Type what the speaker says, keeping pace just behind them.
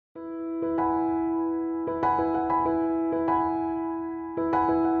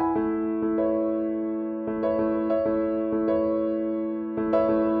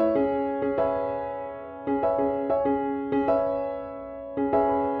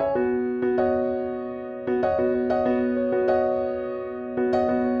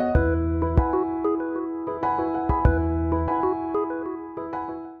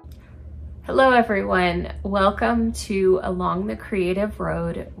Hello everyone, welcome to Along the Creative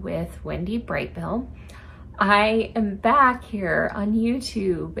Road with Wendy Brightbill. I am back here on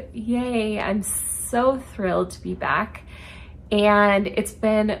YouTube. Yay, I'm so thrilled to be back. And it's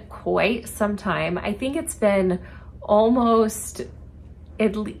been quite some time. I think it's been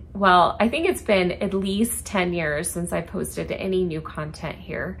at least 10 years since I posted any new content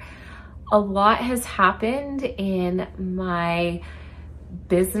here. A lot has happened in my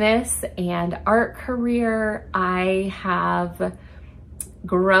business and art career. I have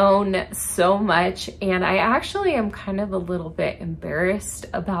grown so much, and I actually am kind of a little bit embarrassed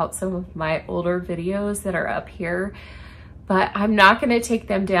about some of my older videos that are up here, but I'm not going to take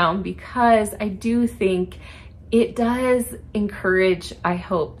them down because I do think it does encourage, I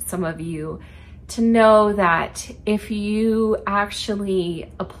hope, some of you to know that if you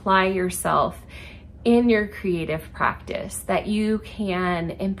actually apply yourself in your creative practice, that you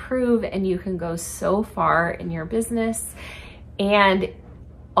can improve and you can go so far in your business and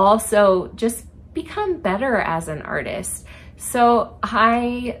also just become better as an artist. So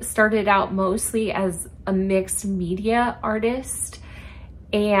I started out mostly as a mixed media artist,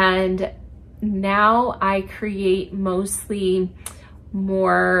 and now I create mostly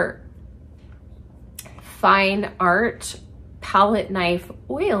more fine art, palette knife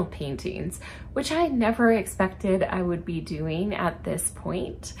oil paintings, which I never expected I would be doing at this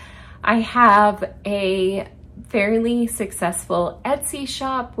point. I have a fairly successful Etsy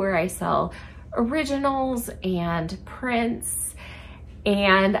shop where I sell originals and prints,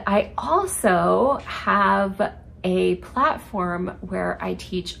 and I also have a platform where I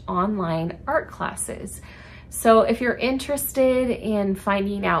teach online art classes. So if you're interested in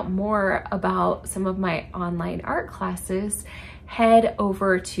finding out more about some of my online art classes, head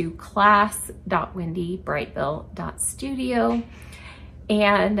over to class.wendybrightbill.studio.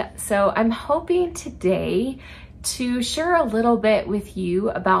 And so I'm hoping today to share a little bit with you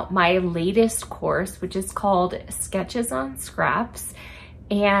about my latest course, which is called Sketches on Scraps.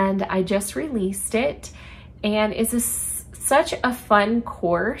 And I just released it, and it's such a fun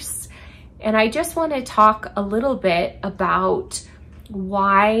course. And I just want to talk a little bit about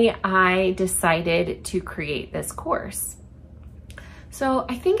why I decided to create this course. So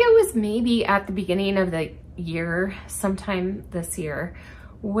I think it was maybe at the beginning of the year, sometime this year,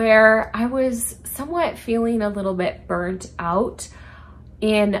 where I was somewhat feeling a little bit burnt out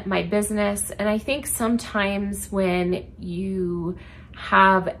in my business. And I think sometimes when you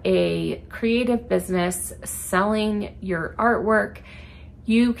have a creative business selling your artwork,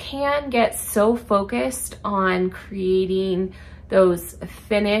 you can get so focused on creating those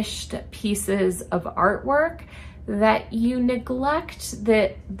finished pieces of artwork that you neglect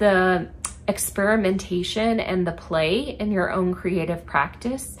the experimentation and the play in your own creative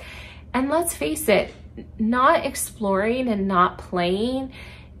practice. And let's face it, not exploring and not playing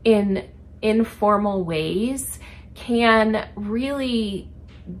in informal ways can really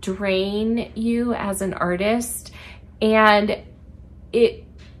drain you as an artist. And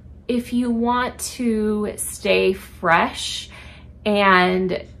if you want to stay fresh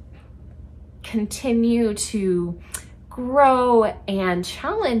and continue to grow and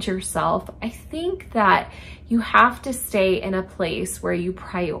challenge yourself, I think that you have to stay in a place where you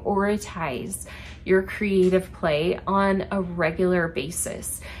prioritize your creative play on a regular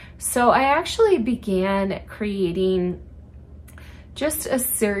basis. So I actually began creating just a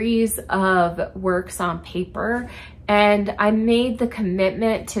series of works on paper, and I made the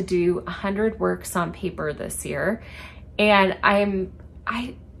commitment to do 100 works on paper this year. And I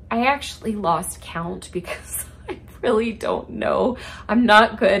actually lost count because I really don't know. I'm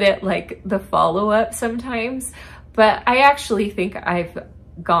not good at like the follow-up sometimes, but I actually think I've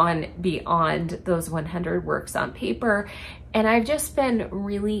gone beyond those 100 works on paper, and I've just been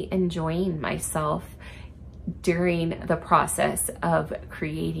really enjoying myself during the process of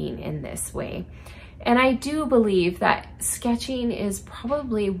creating in this way. And I do believe that sketching is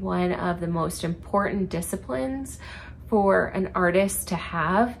probably one of the most important disciplines for an artist to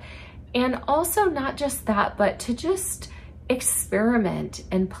have. And also not just that, but to just experiment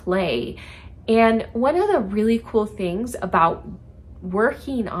and play. And one of the really cool things about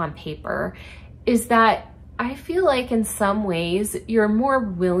working on paper is that I feel like in some ways you're more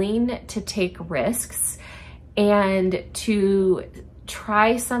willing to take risks and to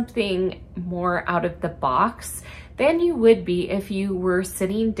try something more out of the box than you would be if you were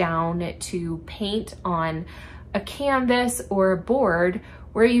sitting down to paint on a canvas or a board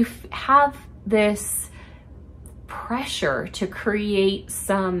where you have this pressure to create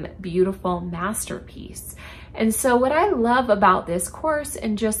some beautiful masterpiece. And so what I love about this course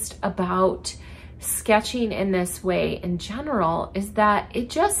and just about sketching in this way in general is that it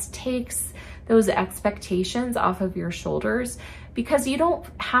just takes those expectations off of your shoulders, because you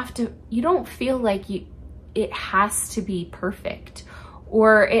don't feel like it has to be perfect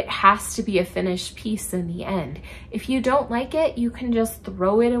or it has to be a finished piece in the end. If you don't like it, you can just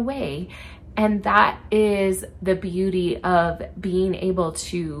throw it away. And that is the beauty of being able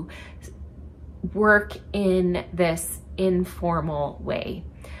to work in this informal way.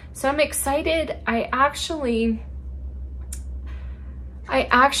 So I'm excited. I actually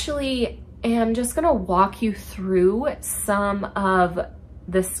am just gonna walk you through some of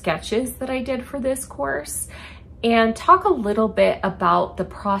the sketches that I did for this course and talk a little bit about the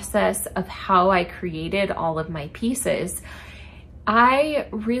process of how I created all of my pieces. I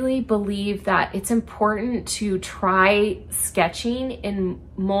really believe that it's important to try sketching in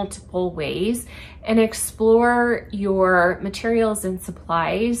multiple ways and explore your materials and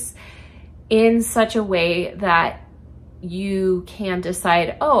supplies in such a way that you can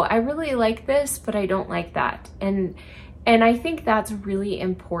decide, oh, I really like this, but I don't like that. And I think that's really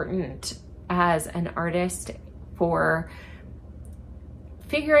important as an artist for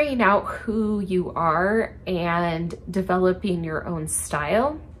figuring out who you are and developing your own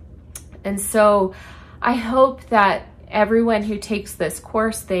style. And so I hope that everyone who takes this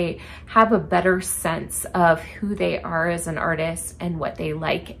course, they have a better sense of who they are as an artist and what they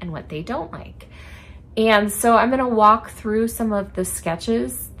like and what they don't like. And so I'm gonna walk through some of the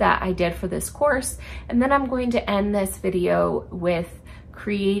sketches that I did for this course, and then I'm going to end this video with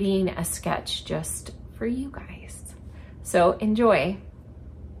creating a sketch just for you guys. So enjoy.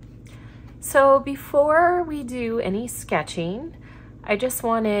 So before we do any sketching, I just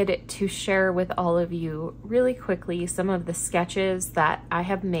wanted to share with all of you really quickly some of the sketches that I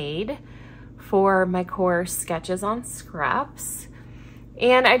have made for my course, Sketches on Scraps.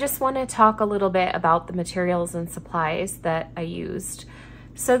 And I just want to talk a little bit about the materials and supplies that I used.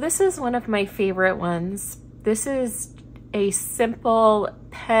 So this is one of my favorite ones. This is a simple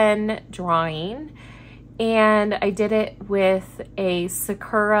pen drawing, and I did it with a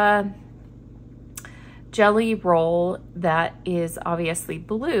Sakura jelly roll that is obviously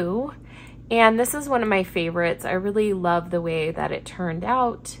blue. And this is one of my favorites. I really love the way that it turned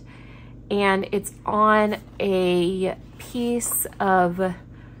out. And it's on a piece of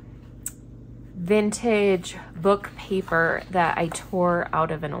vintage book paper that I tore out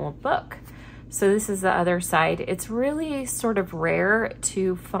of an old book. So this is the other side. It's really sort of rare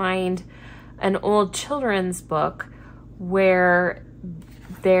to find an old children's book where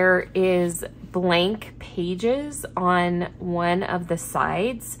there is blank pages on one of the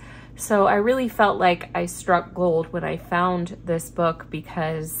sides. So I really felt like I struck gold when I found this book,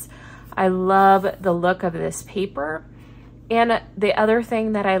 because I love the look of this paper. And the other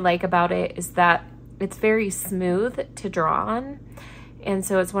thing that I like about it is that it's very smooth to draw on. And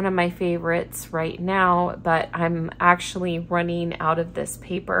so it's one of my favorites right now, but I'm actually running out of this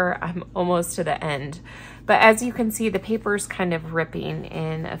paper. I'm almost to the end. But as you can see, the paper's kind of ripping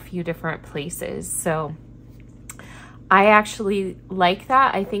in a few different places. So I actually like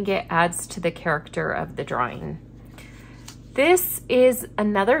that. I think it adds to the character of the drawing. This is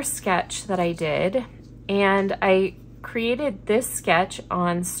another sketch that I did, and I created this sketch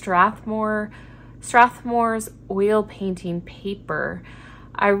on Strathmore's oil painting paper.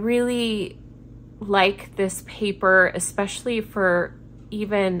 I really like this paper, especially for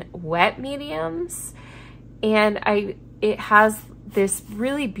even wet mediums. And it has this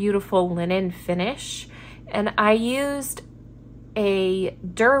really beautiful linen finish. And I used a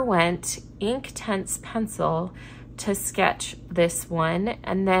Derwent Inktense pencil to sketch this one,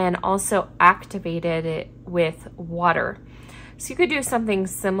 and then also activated it with water. So you could do something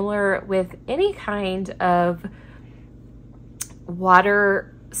similar with any kind of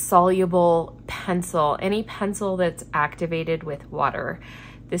water soluble pencil, any pencil that's activated with water.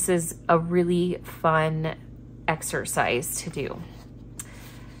 This is a really fun exercise to do.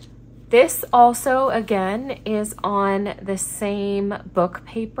 This also, again, is on the same book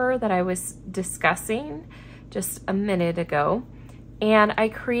paper that I was discussing just a minute ago. And I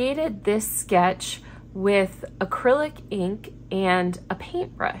created this sketch with acrylic ink and a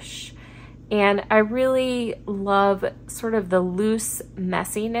paintbrush. And I really love sort of the loose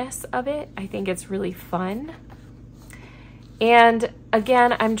messiness of it. I think it's really fun. And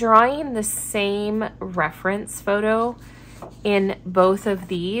again, I'm drawing the same reference photo in both of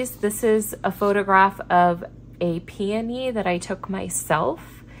these. This is a photograph of a peony that I took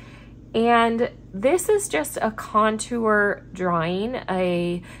myself. And this is just a contour drawing,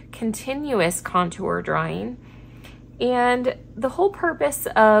 a continuous contour drawing. And the whole purpose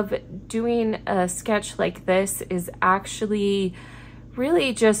of doing a sketch like this is actually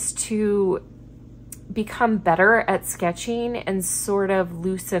really just to become better at sketching and sort of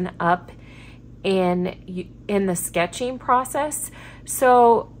loosen up in the sketching process.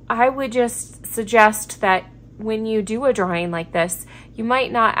 So I would just suggest that when you do a drawing like this, you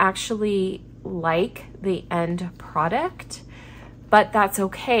might not actually like the end product, but that's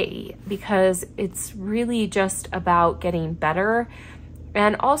okay, because it's really just about getting better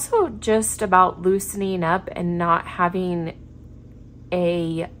and also just about loosening up and not having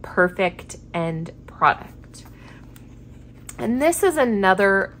a perfect end product. And this is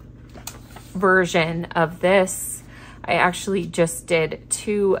another version of this. I actually just did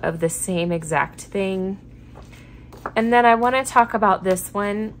two of the same exact thing. And then I want to talk about this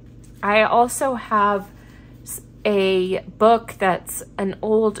one. I also have a book that's an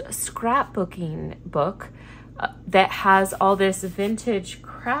old scrapbooking book that has all this vintage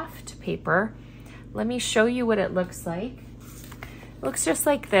craft paper. Let me show you what it looks like. It looks just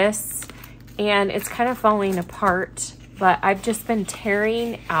like this, and it's kind of falling apart, but I've just been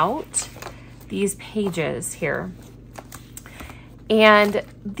tearing out these pages here. And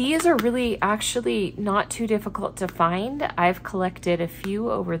these are really actually not too difficult to find. I've collected a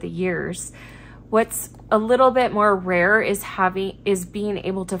few over the years. What's a little bit more rare is being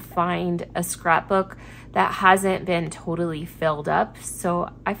able to find a scrapbook that hasn't been totally filled up.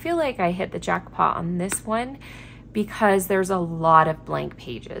 So I feel like I hit the jackpot on this one because there's a lot of blank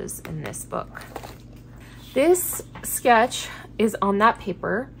pages in this book. This sketch is on that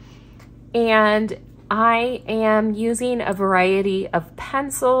paper, and I am using a variety of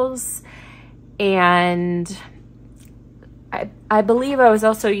pencils, and I believe I was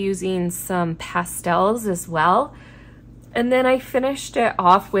also using some pastels as well. And then I finished it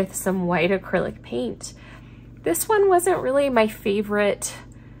off with some white acrylic paint. This one wasn't really my favorite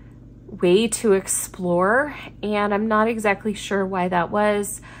way to explore, and I'm not exactly sure why that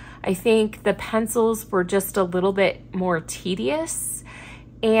was. I think the pencils were just a little bit more tedious.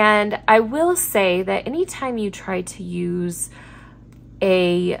 And I will say that anytime you try to use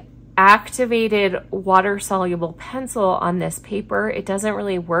a activated water-soluble pencil on this paper, it doesn't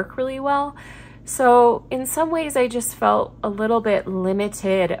really work really well. So in some ways, I just felt a little bit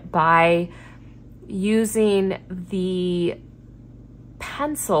limited by using the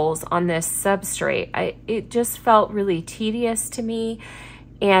pencils on this substrate. It just felt really tedious to me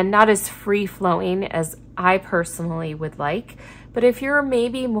and not as free-flowing as I personally would like. But if you're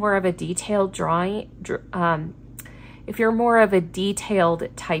maybe more of a detailed if you're more of a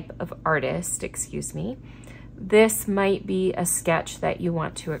detailed type of artist, excuse me, this might be a sketch that you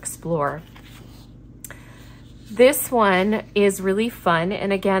want to explore. This one is really fun.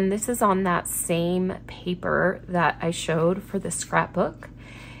 And again, this is on that same paper that I showed for the scrapbook.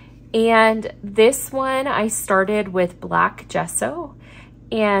 And this one I started with black gesso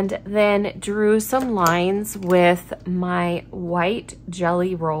and then drew some lines with my white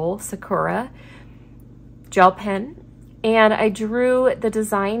Jelly Roll Sakura gel pen. And I drew the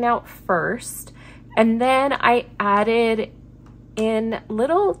design out first, and then I added in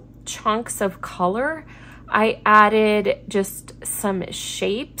little chunks of color. I added just some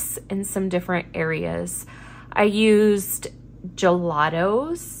shapes in some different areas. I used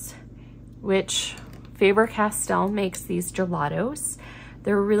gelatos, which Faber-Castell makes these gelatos.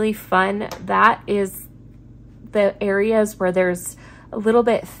 They're really fun. That is the areas where there's a little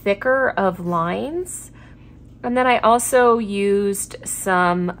bit thicker of lines. And then I also used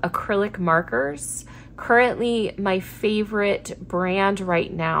some acrylic markers. Currently, my favorite brand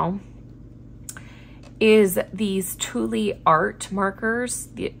right now is these Thule Art markers.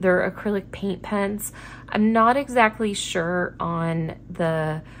 They're acrylic paint pens. I'm not exactly sure on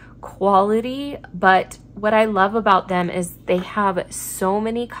the quality, but what I love about them is they have so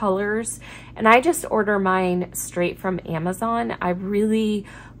many colors, and I just order mine straight from Amazon. I really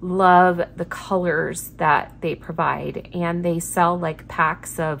love the colors that they provide, and they sell like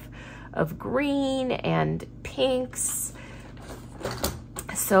packs of green and pinks.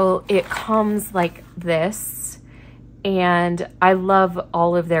 So it comes like this, and I love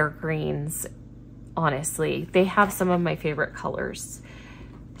all of their greens. Honestly, they have some of my favorite colors.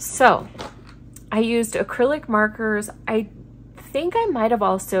 So I used acrylic markers. I think I might have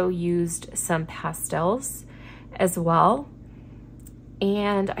also used some pastels as well.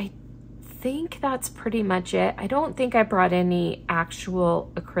 And I think that's pretty much it. I don't think I brought any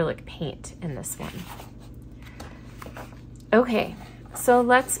actual acrylic paint in this one. Okay, so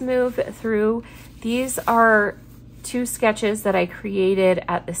let's move through. These are two sketches that I created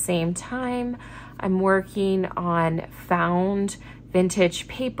at the same time. I'm working on found vintage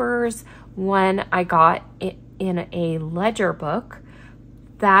papers. One I got in a ledger book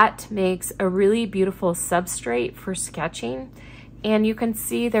that makes a really beautiful substrate for sketching. And you can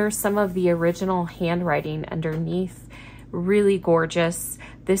see there's some of the original handwriting underneath, really gorgeous.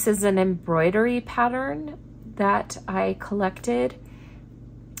 This is an embroidery pattern that I collected.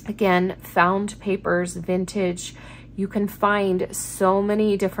 Again, found papers, vintage. You can find so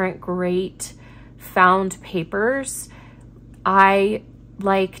many different great found papers. I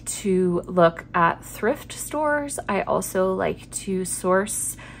like to look at thrift stores. I also like to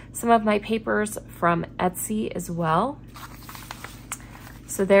source some of my papers from Etsy as well.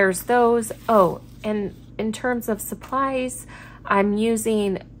 So there's those. Oh, and in terms of supplies, I'm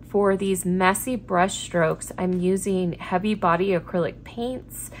using, for these messy brush strokes, I'm using heavy body acrylic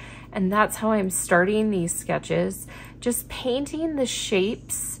paints, and that's how I'm starting these sketches. Just painting the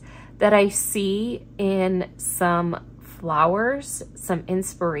shapes that I see in some flowers, some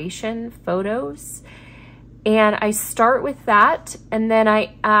inspiration photos. And I start with that, and then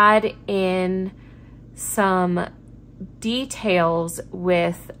I add in some details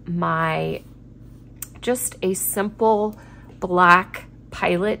with my, just a simple black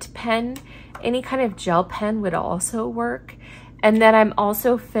Pilot pen. Any kind of gel pen would also work. And then I'm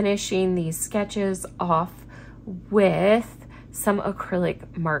also finishing these sketches off with some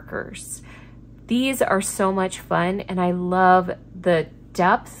acrylic markers. These are so much fun, and I love the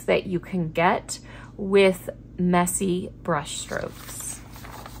depth that you can get with messy brush strokes.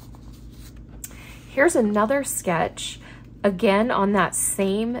 Here's another sketch, again on that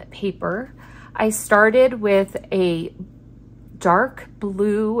same paper. I started with a dark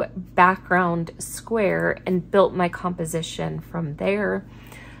blue background square and built my composition from there.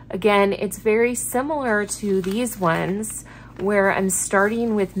 Again, it's very similar to these ones where I'm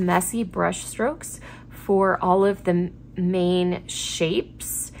starting with messy brush strokes for all of the main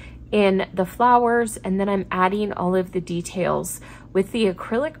shapes in the flowers, and then I'm adding all of the details with the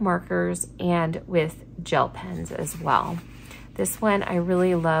acrylic markers and with gel pens as well. This one, I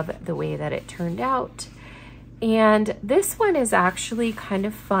really love the way that it turned out. And this one is actually kind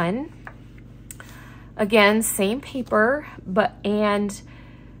of fun. Again, same paper, and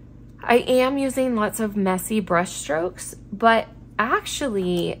I am using lots of messy brush strokes, but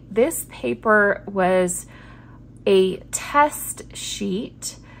actually this paper was a test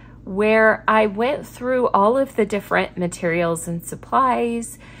sheet where I went through all of the different materials and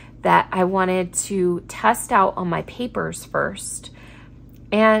supplies that I wanted to test out on my papers first.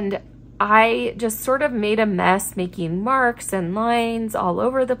 And I just sort of made a mess, making marks and lines all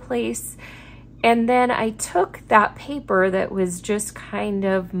over the place. And then I took that paper that was just kind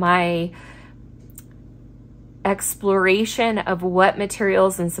of my exploration of what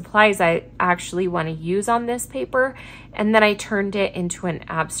materials and supplies I actually want to use on this paper, and then I turned it into an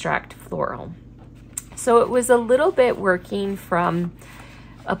abstract floral. So it was a little bit working from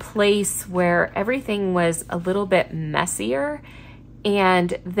a place where everything was a little bit messier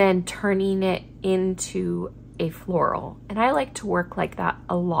and then turning it into a floral. And I like to work like that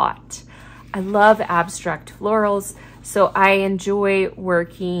a lot. I love abstract florals, so I enjoy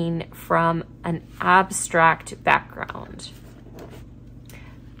working from an abstract background.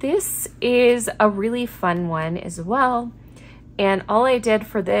 This is a really fun one as well. And all I did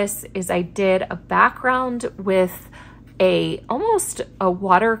for this is I did a background with almost a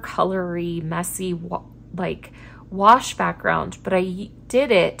watercolory, messy, like wash background, but I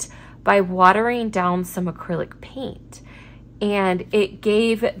did it by watering down some acrylic paint. And it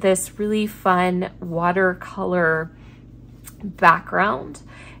gave this really fun watercolor background.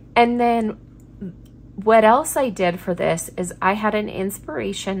 And then what else I did for this is I had an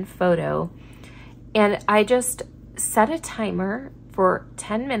inspiration photo, and I just set a timer for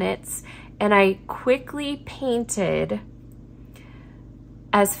 10 minutes and I quickly painted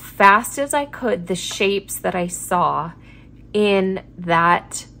as fast as I could the shapes that I saw in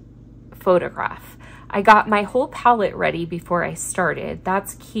that photograph. I got my whole palette ready before I started.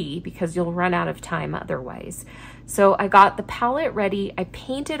 That's key because you'll run out of time otherwise. So I got the palette ready. I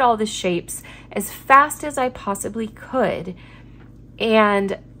painted all the shapes as fast as I possibly could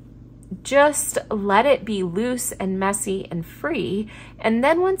and just let it be loose and messy and free. And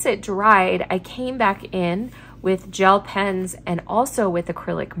then once it dried, I came back in with gel pens and also with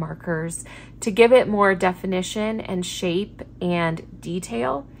acrylic markers to give it more definition and shape and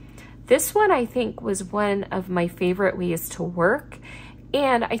detail. This one I think was one of my favorite ways to work,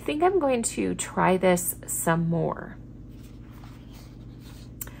 and I think I'm going to try this some more.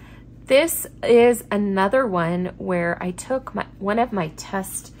 This is another one where I took one of my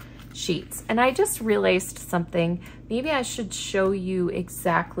test sheets. And I just realized something. Maybe I should show you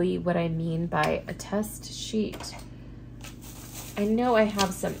exactly what I mean by a test sheet. I know I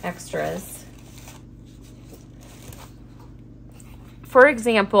have some extras. For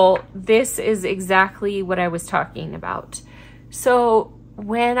example, this is exactly what I was talking about. So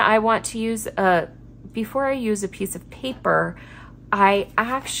when I want to use before I use a piece of paper, I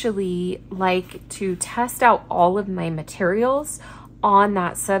actually like to test out all of my materials on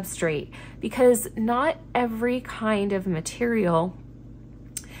that substrate, because not every kind of material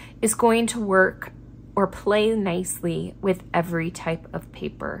is going to work or play nicely with every type of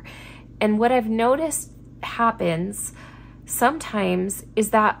paper. And what I've noticed happens sometimes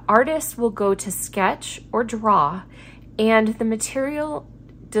is that artists will go to sketch or draw, and the material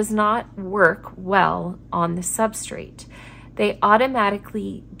does not work well on the substrate. They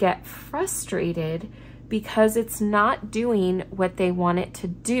automatically get frustrated because it's not doing what they want it to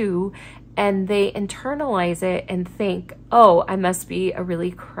do, and they internalize it and think, oh, I must be a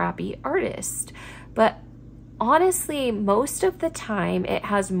really crappy artist. But honestly, most of the time it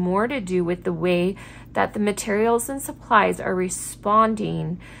has more to do with the way that the materials and supplies are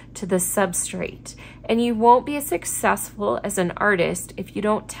responding to the substrate. And you won't be as successful as an artist if you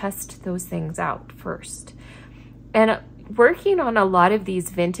don't test those things out first. And working on a lot of these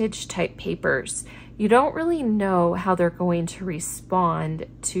vintage type papers, you don't really know how they're going to respond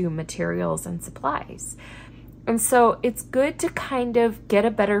to materials and supplies. And so it's good to kind of get a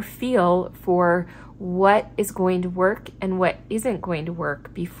better feel for what is going to work and what isn't going to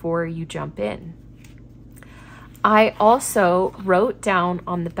work before you jump in. I also wrote down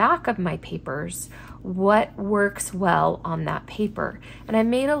on the back of my papers what works well on that paper, and I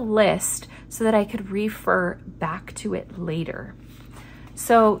made a list so that I could refer back to it later.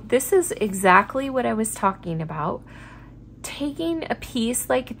 So this is exactly what I was talking about. Taking a piece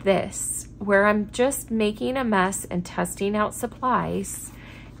like this, where I'm just making a mess and testing out supplies,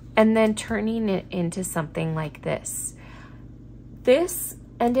 and then turning it into something like this. This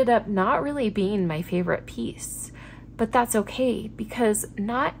ended up not really being my favorite piece, but that's okay, because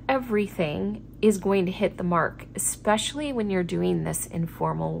not everything is going to hit the mark, especially when you're doing this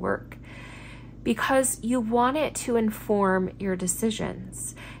informal work, because you want it to inform your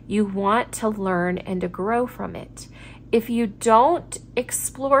decisions. You want to learn and to grow from it. If you don't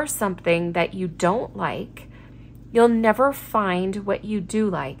explore something that you don't like, you'll never find what you do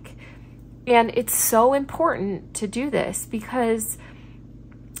like. And it's so important to do this because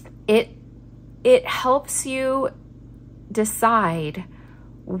it helps you decide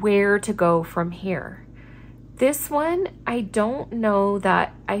where to go from here. This one, I don't know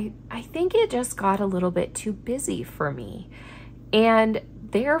that, I think it just got a little bit too busy for me. And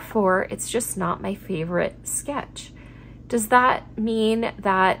therefore, it's just not my favorite sketch. Does that mean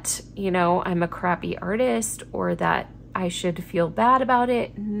that, you know, I'm a crappy artist or that I should feel bad about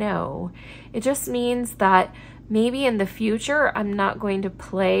it? No. It just means that maybe in the future, I'm not going to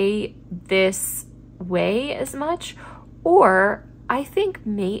play this way as much, or I think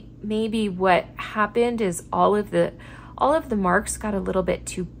maybe what happened is all of the marks got a little bit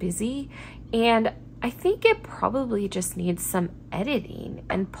too busy, and I think it probably just needs some editing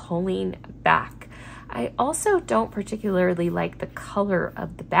and pulling back. I also don't particularly like the color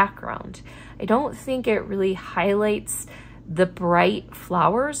of the background. I don't think it really highlights the bright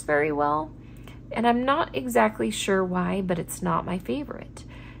flowers very well, and I'm not exactly sure why, but it's not my favorite.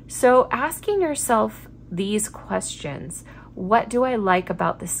 So asking yourself these questions: what do I like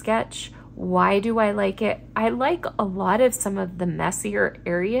about the sketch? Why do I like it? I like a lot of some of the messier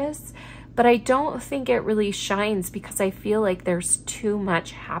areas, but I don't think it really shines because I feel like there's too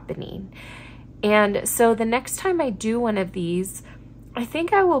much happening. And so the next time I do one of these, I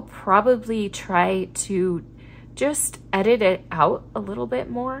think I will probably try to just edit it out a little bit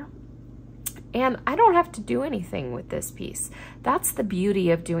more. And I don't have to do anything with this piece. That's the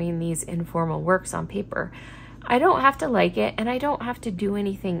beauty of doing these informal works on paper. I don't have to like it, and I don't have to do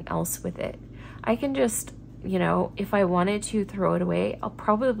anything else with it. I can just, you know, if I wanted to throw it away, I'll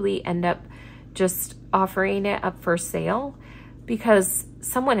probably end up just offering it up for sale because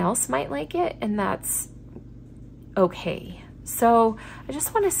someone else might like it, and that's okay. So I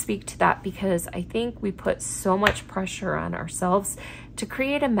just want to speak to that because I think we put so much pressure on ourselves to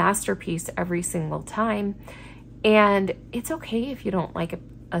create a masterpiece every single time. And it's okay if you don't like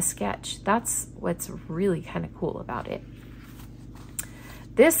a sketch. That's what's really kind of cool about it.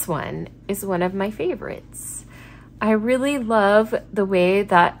 This one is one of my favorites. I really love the way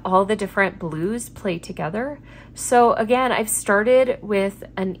that all the different blues play together. So again, I've started with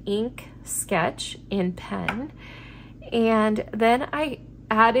an ink sketch in pen, and then I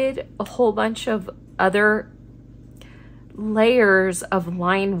added a whole bunch of other layers of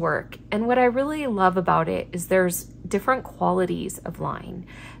line work. And what I really love about it is there's different qualities of line.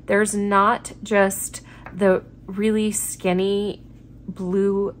 There's not just the really skinny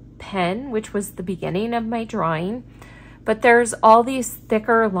blue pen, which was the beginning of my drawing, but there's all these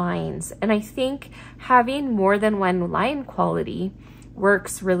thicker lines. And I think having more than one line quality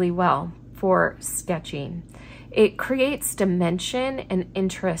works really well for sketching. It creates dimension and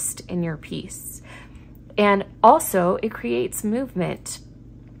interest in your piece. And also it creates movement.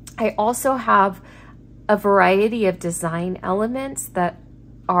 I also have a variety of design elements that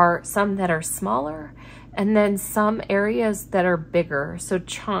are some that are smaller and then some areas that are bigger, so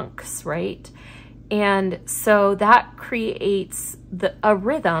chunks, right? And so that creates a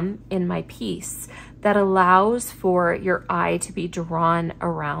rhythm in my piece that allows for your eye to be drawn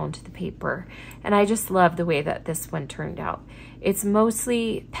around the paper. And I just love the way that this one turned out. It's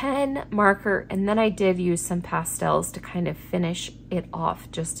mostly pen, marker, and then I did use some pastels to kind of finish it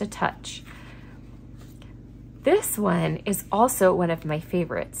off just a touch. This one is also one of my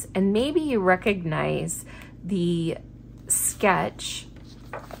favorites, and maybe you recognize the sketch.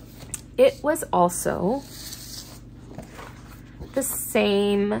 It was also the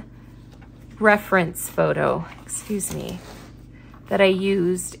same reference photo, excuse me, that I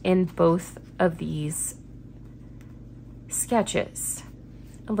used in both of these sketches.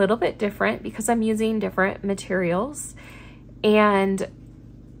 A little bit different because I'm using different materials, and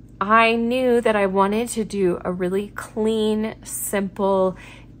I knew that I wanted to do a really clean, simple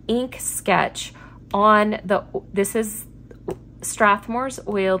ink sketch on this is Strathmore's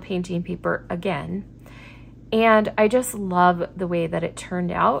oil painting paper again. And I just love the way that it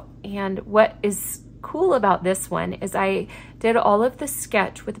turned out. And what is cool about this one is I did all of the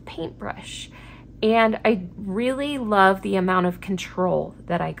sketch with a paintbrush. And I really love the amount of control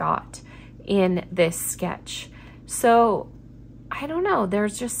that I got in this sketch. So I don't know,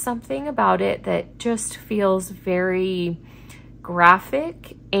 there's just something about it that just feels very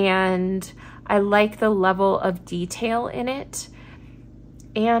graphic, and I like the level of detail in it.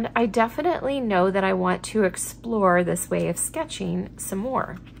 And I definitely know that I want to explore this way of sketching some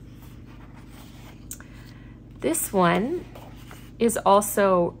more. This one is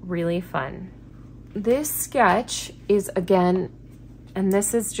also really fun. This sketch is, again, and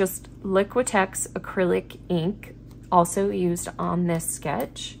this is just Liquitex acrylic ink, also used on this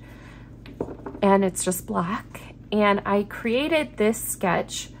sketch, and it's just black. And I created this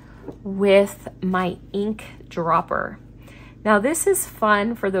sketch with my ink dropper. Now this is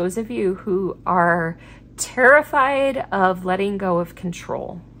fun for those of you who are terrified of letting go of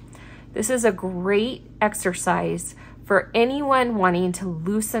control. This is a great exercise for anyone wanting to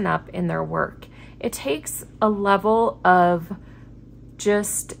loosen up in their work. It takes a level of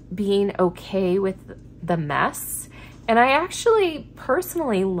just being okay with the mess. And I actually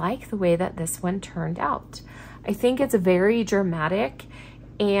personally like the way that this one turned out. I think it's very dramatic,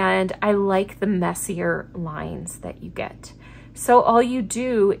 and I like the messier lines that you get. So all you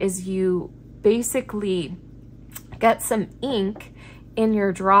do is you basically get some ink in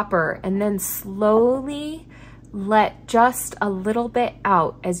your dropper and then slowly let just a little bit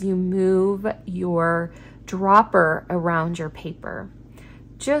out as you move your dropper around your paper.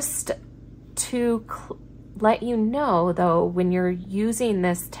 Just to let you know though, when you're using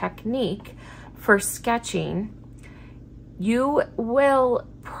this technique for sketching, you will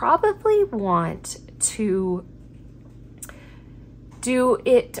probably want to do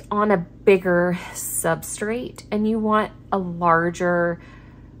it on a bigger substrate, and you want a larger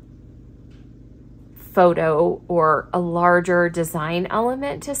photo or a larger design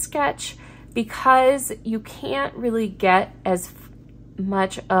element to sketch, because you can't really get as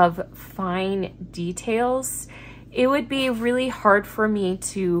much of fine details. It would be really hard for me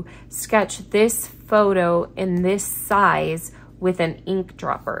to sketch this photo in this size with an ink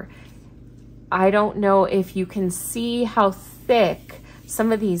dropper. I don't know if you can see how thick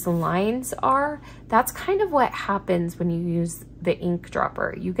some of these lines are. That's kind of what happens when you use the ink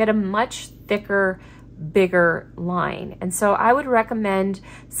dropper. You get a much thicker, bigger line. And so I would recommend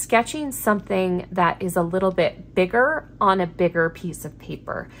sketching something that is a little bit bigger on a bigger piece of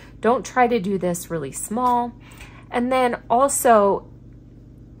paper. Don't try to do this really small. And then also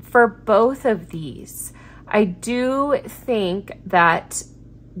for both of these, I do think that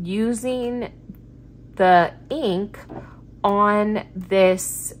using the ink on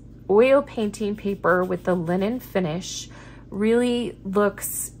this oil painting paper with the linen finish really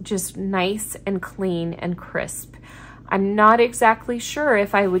looks just nice and clean and crisp. I'm not exactly sure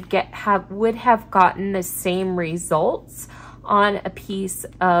if I would have gotten the same results on a piece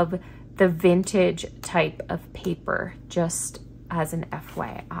of the vintage type of paper, just as an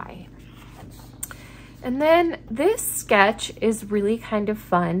FYI. And then this sketch is really kind of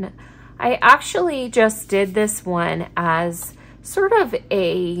fun. I actually just did this one as sort of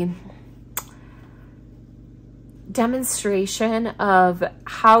a demonstration of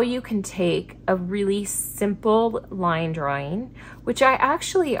how you can take a really simple line drawing, which I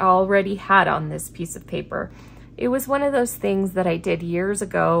actually already had on this piece of paper. It was one of those things that I did years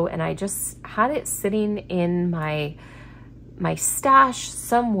ago, and I just had it sitting in my stash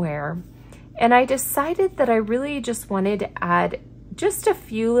somewhere. And I decided that I really just wanted to add just a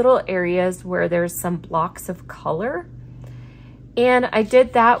few little areas where there's some blocks of color. And I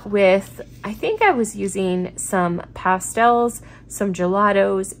did that with, I think I was using some pastels, some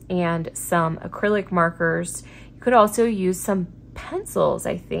gelatos, and some acrylic markers. You could also use some pencils,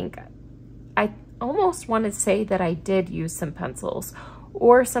 I think. I almost want to say that I did use some pencils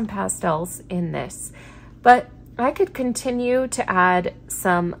or some pastels in this. But I could continue to add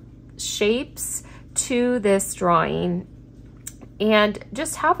some shapes to this drawing and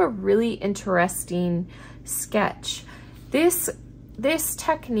just have a really interesting sketch. This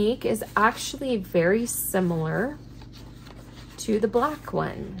technique is actually very similar to the black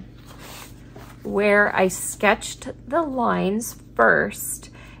one, where I sketched the lines first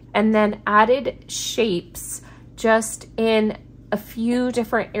and then added shapes just in a few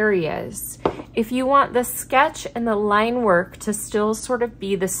different areas. If you want the sketch and the line work to still sort of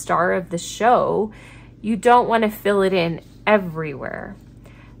be the star of the show, you don't want to fill it in everywhere,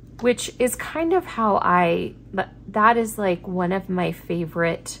 which is kind of how that is like one of my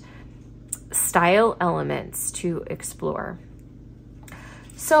favorite style elements to explore.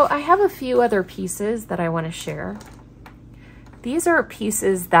 So I have a few other pieces that I want to share. These are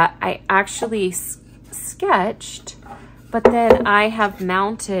pieces that I actually sketched, but then I have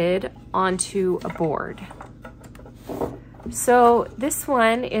mounted onto a board. So this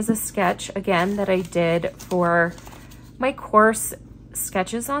one is a sketch, again, that I did for my course,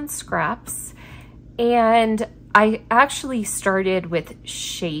 Sketches on Scraps, and I actually started with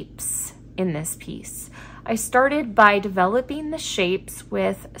shapes in this piece. I started by developing the shapes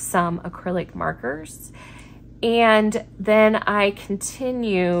with some acrylic markers, and then I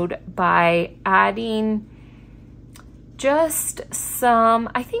continued by adding just some,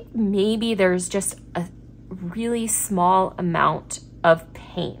 I think maybe there's just a really small amount of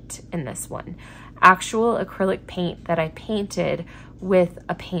paint in this one. Actual acrylic paint that I painted with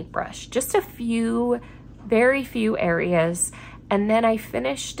a paintbrush. Just a few, very few areas. And then I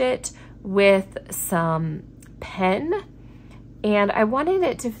finished it with some pen. And I wanted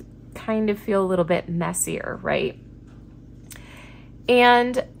it to kind of feel a little bit messier, right?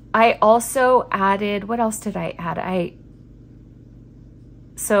 And I also added, what else did I add?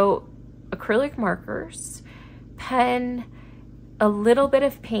 So acrylic markers, pen, a little bit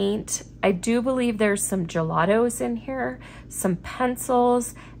of paint. I do believe there's some gelatos in here, some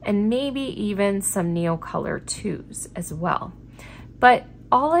pencils, and maybe even some Neocolor 2s as well. But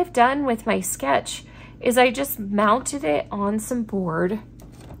all I've done with my sketch is I just mounted it on some board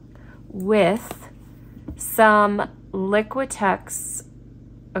with some Liquitex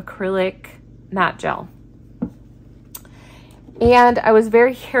acrylic matte gel. And I was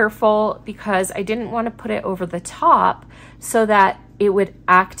very careful because I didn't want to put it over the top so that it would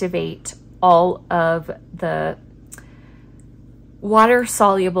activate all of the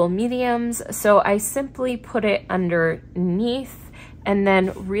water-soluble mediums. So I simply put it underneath and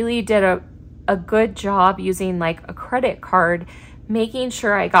then really did a good job using like a credit card, making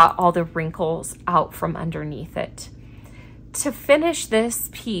sure I got all the wrinkles out from underneath it. To finish this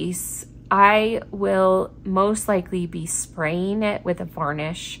piece, I will most likely be spraying it with a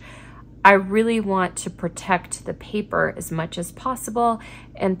varnish. I really want to protect the paper as much as possible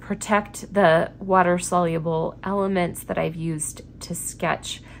and protect the water-soluble elements that I've used to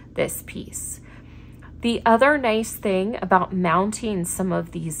sketch this piece. The other nice thing about mounting some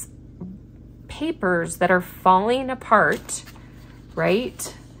of these papers that are falling apart,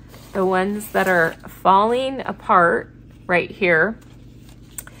 right? The ones that are falling apart right here,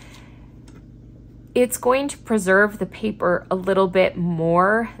 it's going to preserve the paper a little bit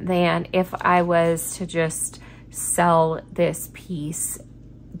more than if I was to just sell this piece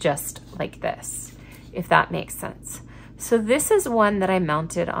just like this, if that makes sense. So this is one that I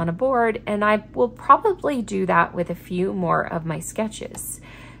mounted on a board, and I will probably do that with a few more of my sketches.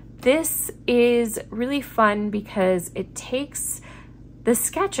 This is really fun because it takes the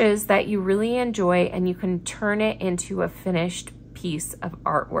sketches that you really enjoy and you can turn it into a finished piece of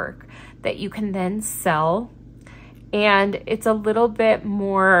artwork that you can then sell and it's a little bit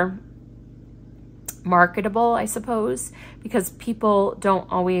more marketable, I suppose, because people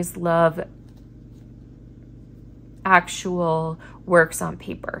don't always love actual works on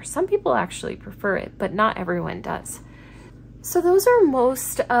paper. Some people actually prefer it, but not everyone does. So those are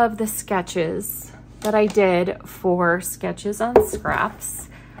most of the sketches that I did for Sketches on Scraps.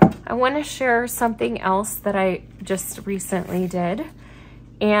 I want to share something else that I just recently did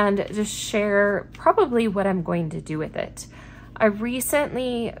and just share probably what I'm going to do with it. I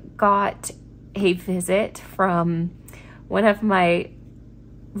recently got a visit from one of my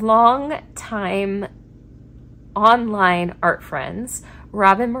long-time online art friends,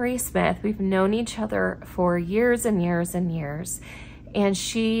 Robin Marie Smith. We've known each other for years and years and years, and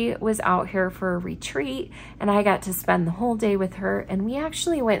she was out here for a retreat, and I got to spend the whole day with her, and we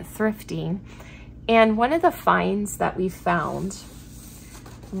actually went thrifting. And one of the finds that we found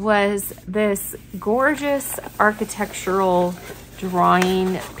was this gorgeous architectural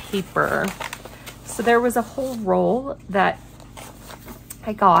drawing paper. So there was a whole roll that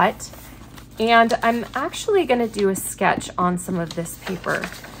I got, and I'm actually gonna do a sketch on some of this paper.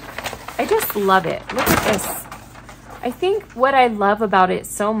 I just love it. Look at this. I think what I love about it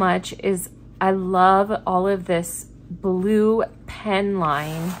so much is I love all of this blue pen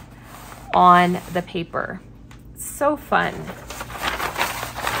line on the paper. It's so fun.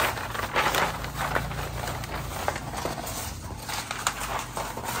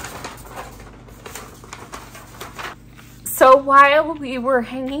 So while we were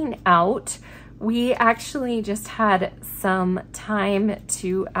hanging out, we actually just had some time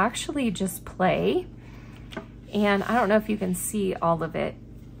to actually just play. And I don't know if you can see all of it.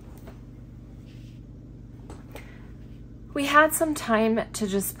 We had some time to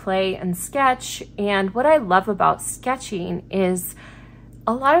just play and sketch. And what I love about sketching is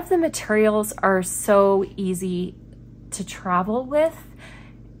a lot of the materials are so easy to travel with.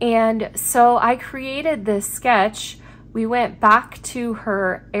 And so I created this sketch. We went back to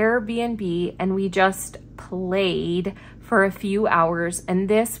her Airbnb and we just played for a few hours. And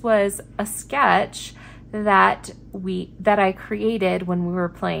this was a sketch that I created when we were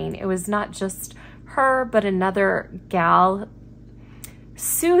playing. It was not just her, but another gal,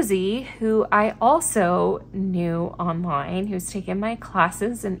 Susie, who I also knew online, who's taken my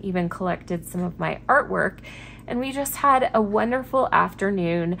classes and even collected some of my artwork. And we just had a wonderful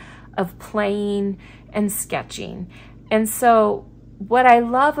afternoon of playing and sketching. And so what I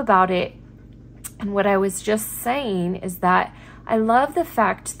love about it, and what I was just saying, is that I love the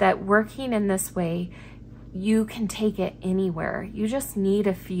fact that working in this way, you can take it anywhere. You just need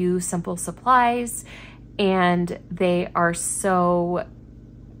a few simple supplies, and they are so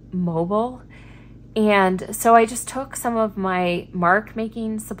mobile. And so I just took some of my mark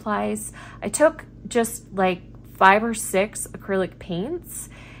making supplies. I took just like 5 or 6 acrylic paints,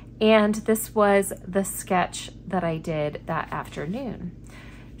 and this was the sketch that I did that afternoon.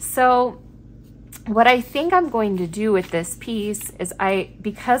 So what I think I'm going to do with this piece is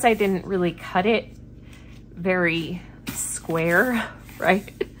because I didn't really cut it very square,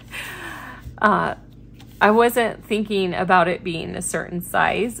 right? I wasn't thinking about it being a certain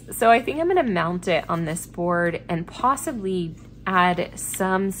size. So I think I'm gonna mount it on this board and possibly add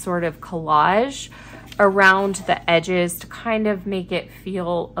some sort of collage around the edges to kind of make it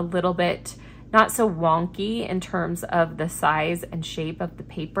feel a little bit not so wonky in terms of the size and shape of the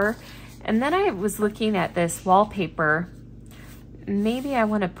paper. And then I was looking at this wallpaper. Maybe I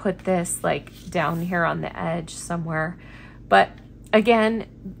want to put this like down here on the edge somewhere. But again,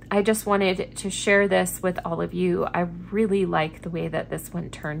 I just wanted to share this with all of you. I really like the way that this one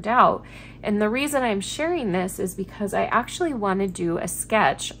turned out. And the reason I'm sharing this is because I actually want to do a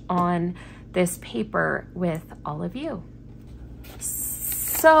sketch on this paper with all of you.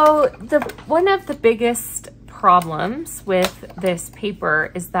 So one of the biggest problems with this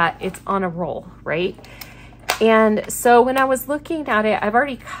paper is that it's on a roll, right? And so when I was looking at it, I've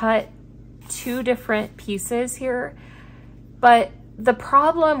already cut 2 different pieces here, but the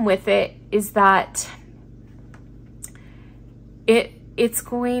problem with it is that it's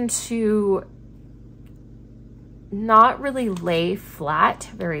going to not really lay flat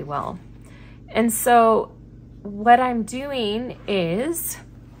very well. And so what I'm doing is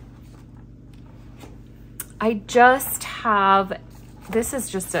I just have, this is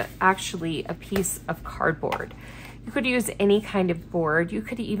just actually a piece of cardboard. You could use any kind of board. You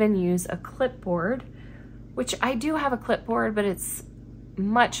could even use a clipboard, which I do have a clipboard, but it's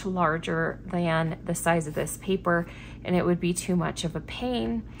much larger than the size of this paper, and it would be too much of a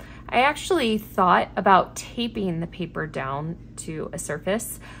pain. I actually thought about taping the paper down to a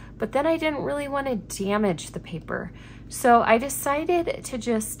surface, but then I didn't really want to damage the paper. So I decided to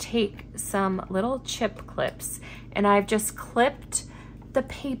just take some little chip clips, and I've just clipped the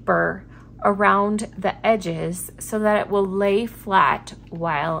paper around the edges so that it will lay flat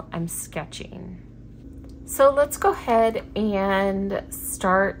while I'm sketching. So let's go ahead and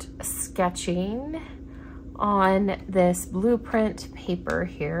start sketching on this blueprint paper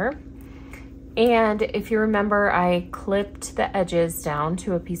here. And if you remember, I clipped the edges down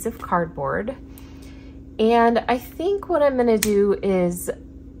to a piece of cardboard. And I think what I'm gonna do is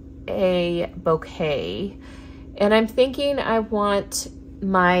a bouquet. And I'm thinking I want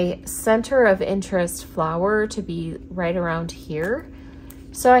my center of interest flower to be right around here.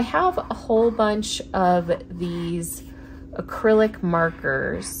 So I have a whole bunch of these acrylic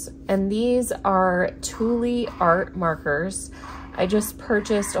markers, and these are Thule art markers. I just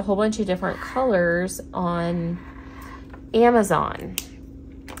purchased a whole bunch of different colors on Amazon.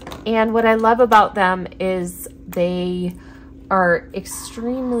 And what I love about them is they are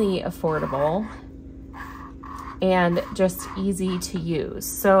extremely affordable and just easy to use.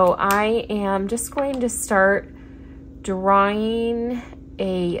 So I am just going to start drawing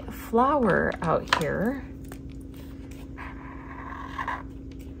a flower out here.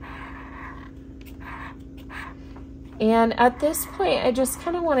 And at this point, I just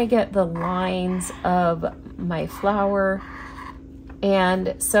kind of want to get the lines of my flower.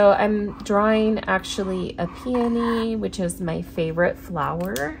 And so I'm drawing actually a peony, which is my favorite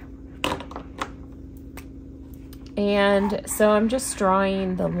flower. And so I'm just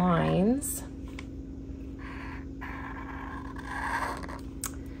drawing the lines.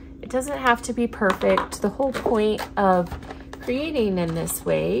 It doesn't have to be perfect. The whole point of creating in this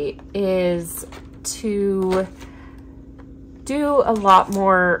way is to do a lot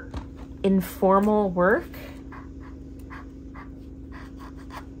more informal work.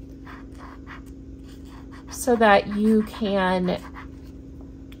 So that you can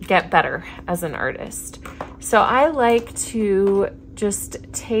get better as an artist. So I like to just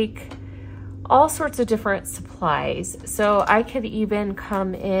take all sorts of different supplies. So I could even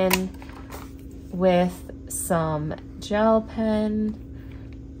come in with some gel pen.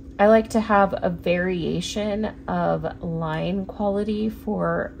 I like to have a variation of line quality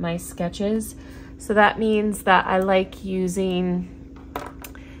for my sketches. So that means that I like using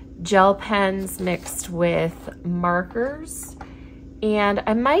gel pens mixed with markers. And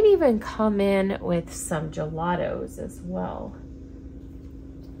I might even come in with some gelatos as well.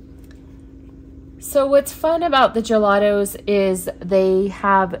 So what's fun about the gelatos is they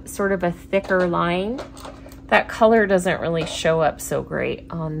have sort of a thicker line. That color doesn't really show up so great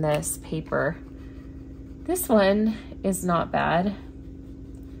on this paper. This one is not bad.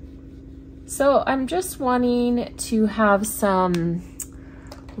 So I'm just wanting to have some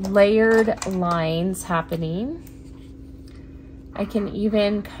layered lines happening. I can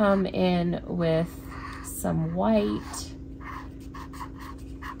even come in with some white.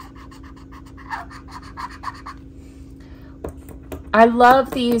 I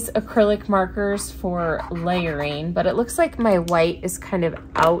love these acrylic markers for layering, but it looks like my white is kind of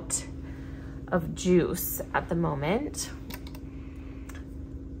out of juice at the moment.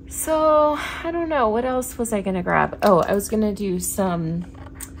 So I don't know, what else was I gonna grab? Oh, I was gonna do some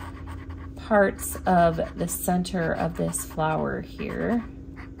parts of the center of this flower here.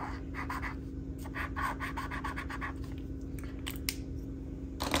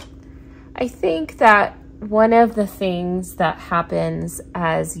 I think that one of the things that happens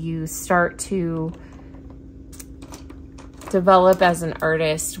as you start to develop as an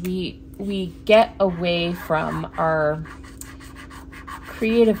artist, we get away from our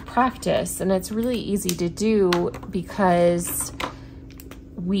creative practice, and it's really easy to do because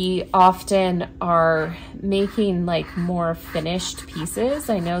we often are making like more finished pieces.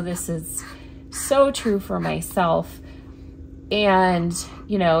 I know this is so true for myself. And,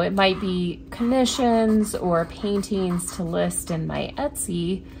 you know, it might be commissions or paintings to list in my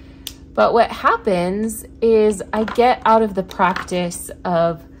Etsy. But what happens is I get out of the practice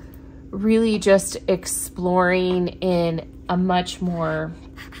of really just exploring in a much more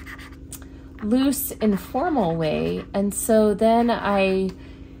loose, informal way. And so then I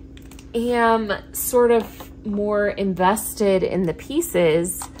am sort of more invested in the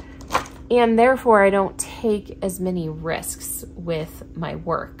pieces, and therefore I don't take as many risks with my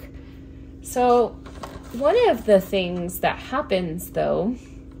work. So one of the things that happens though,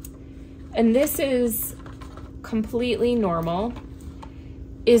 and this is completely normal,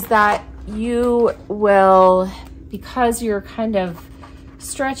 is that you will, because you're kind of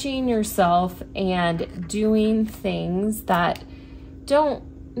stretching yourself and doing things that don't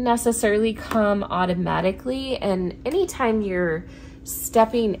necessarily come automatically. And anytime you're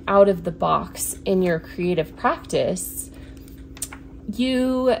stepping out of the box in your creative practice,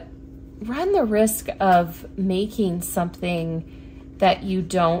 you run the risk of making something that you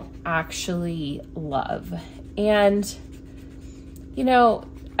don't actually love. And, you know,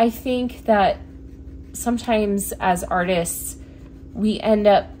 I think that sometimes as artists, we end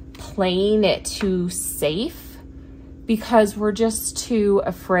up playing it too safe because we're just too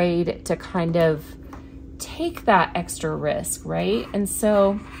afraid to kind of take that extra risk, right? And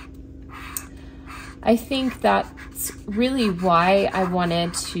so I think that's really why I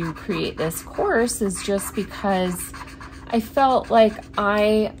wanted to create this course, is just because I felt like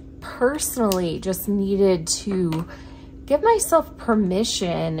I personally just needed to give myself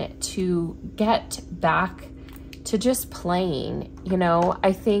permission to get back to just playing. You know,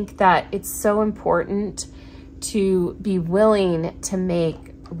 I think that it's so important to be willing to make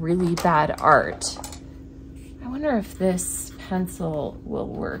really bad art. I wonder if this pencil will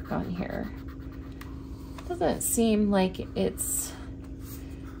work on here. Doesn't seem like it's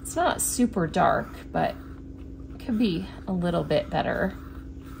not super dark, but it could be a little bit better.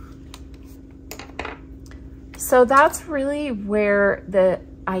 So that's really where the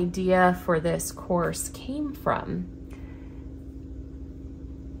idea for this course came from.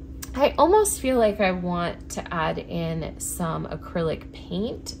 I almost feel like I want to add in some acrylic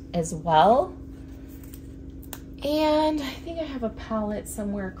paint as well. And I think I have a palette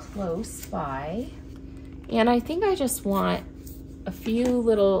somewhere close by. And I think I just want a few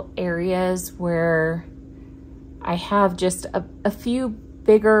little areas where I have just a few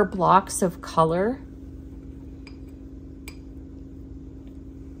bigger blocks of color.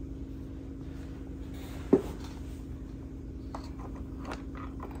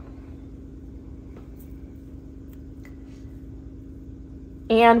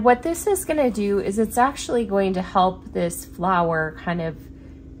 And what this is going to do is it's actually going to help this flower kind of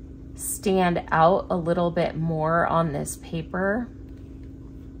stand out a little bit more on this paper.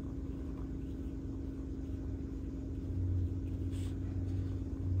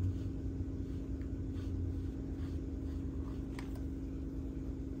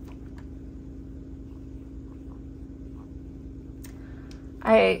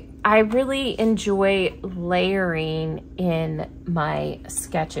 I really enjoy layering in my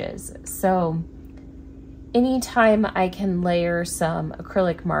sketches. So anytime I can layer some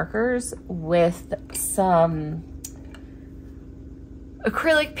acrylic markers with some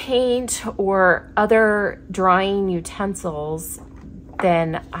acrylic paint or other drawing utensils,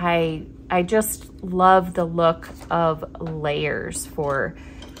 then I just love the look of layers for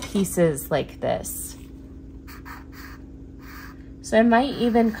pieces like this. So I might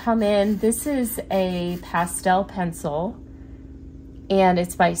even come in, this is a pastel pencil and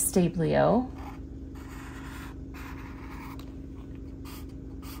it's by Stabilo.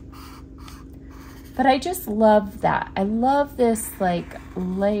 But I just love that. I love this like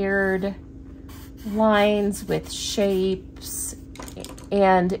layered lines with shapes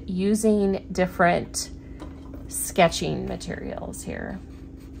and using different sketching materials here.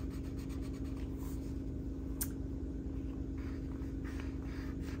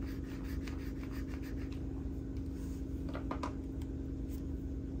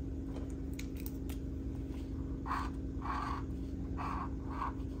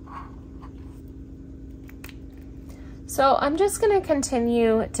 So I'm just going to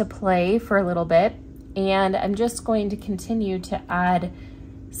continue to play for a little bit, and I'm just going to continue to add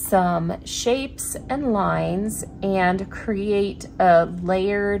some shapes and lines and create a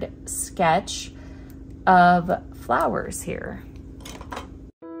layered sketch of flowers here.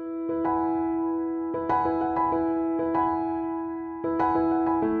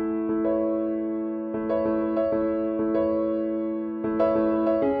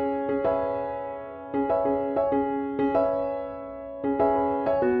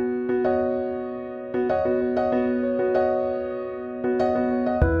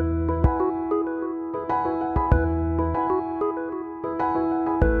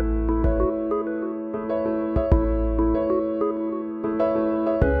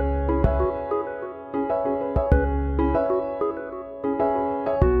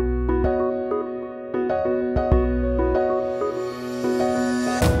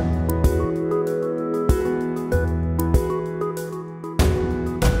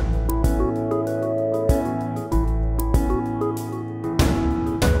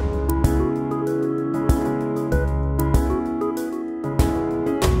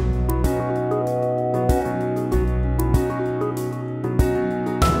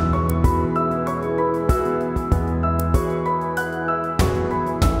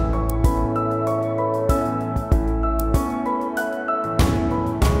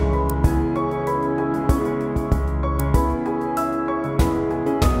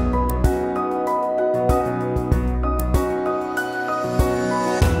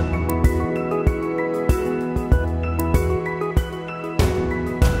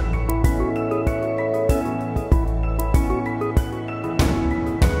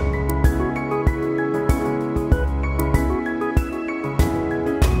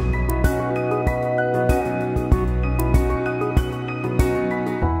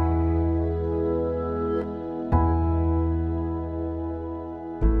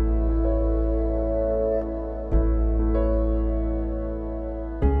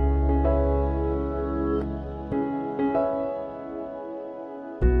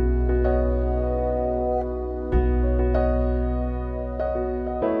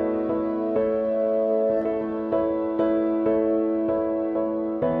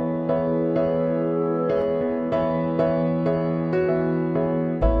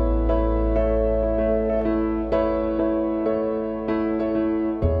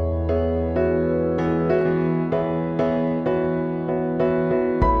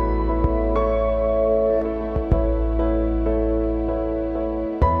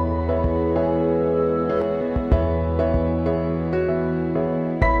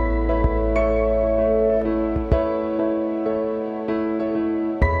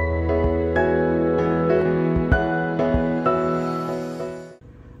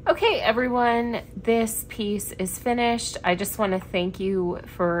 everyone, this piece is finished. I just want to thank you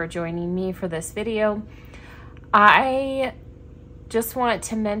for joining me for this video. I just want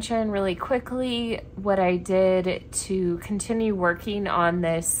to mention really quickly what I did to continue working on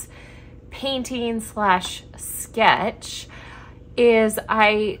this painting slash sketch is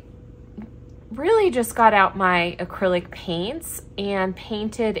I really just got out my acrylic paints and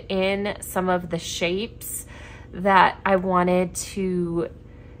painted in some of the shapes that I wanted to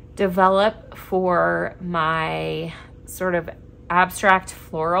develop for my sort of abstract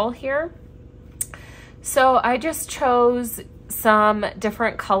floral here. So I just chose some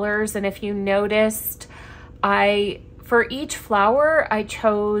different colors, and if you noticed, for each flower I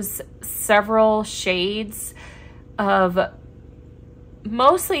chose several shades of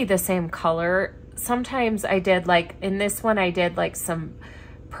mostly the same color. Sometimes I did, like in this one, I did like some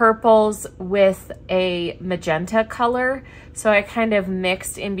purples with a magenta color. So I kind of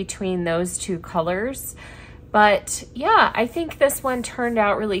mixed in between those two colors. But yeah, I think this one turned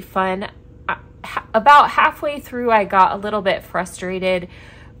out really fun. About halfway through, I got a little bit frustrated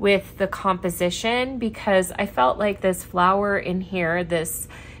with the composition because I felt like this flower in here, this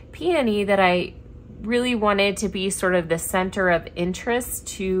peony that I really wanted to be sort of the center of interest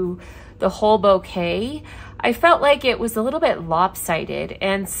to the whole bouquet, I felt like it was a little bit lopsided.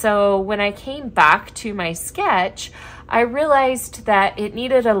 And so when I came back to my sketch, I realized that it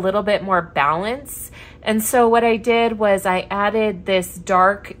needed a little bit more balance. And so what I did was I added this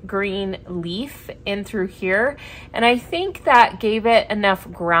dark green leaf in through here. And I think that gave it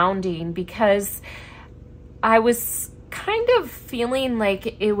enough grounding because I was kind of feeling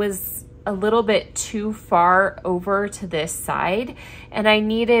like it was a little bit too far over to this side, and I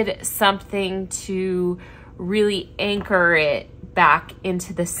needed something to really anchor it back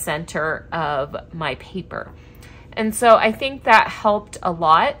into the center of my paper. And so I think that helped a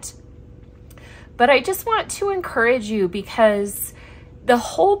lot. But I just want to encourage you, because the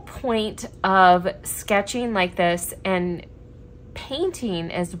whole point of sketching like this and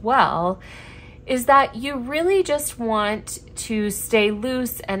painting as well is that you really just want to stay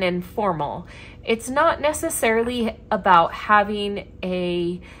loose and informal. It's not necessarily about having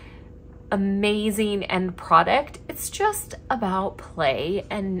a amazing end product. It's just about play,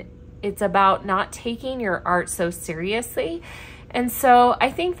 and it's about not taking your art so seriously. And so I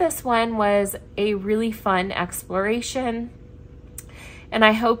think this one was a really fun exploration, and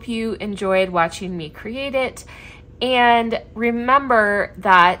I hope you enjoyed watching me create it. And remember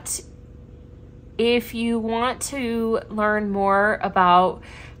that if you want to learn more about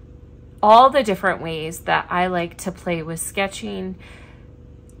all the different ways that I like to play with sketching,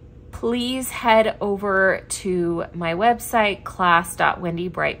 please head over to my website,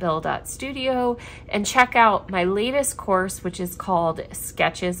 class.wendybrightbill.studio, and check out my latest course, which is called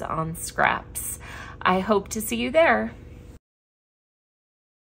Sketches on Scraps. I hope to see you there.